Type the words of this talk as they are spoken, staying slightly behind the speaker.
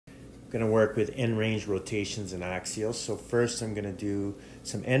going to work with end range rotations and axials. So first I'm going to do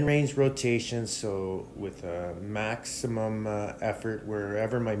some end range rotations, so with a maximum effort,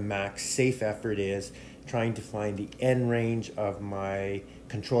 wherever my max safe effort is, trying to find the end range of my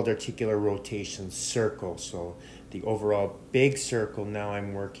controlled articular rotation circle. So the overall big circle, now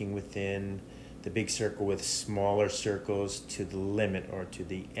I'm working within the big circle with smaller circles to the limit or to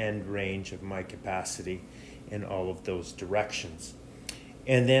the end range of my capacity in all of those directions.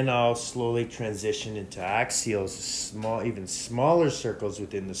 And then I'll slowly transition into axials, small, even smaller circles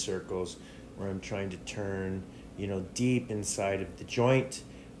within the circles, where I'm trying to turn, deep inside of the joint,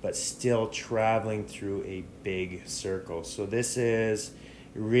 but still traveling through a big circle. So this is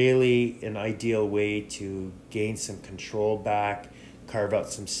really an ideal way to gain some control back, carve out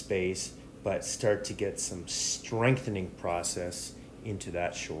some space, but start to get some strengthening process into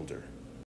that shoulder.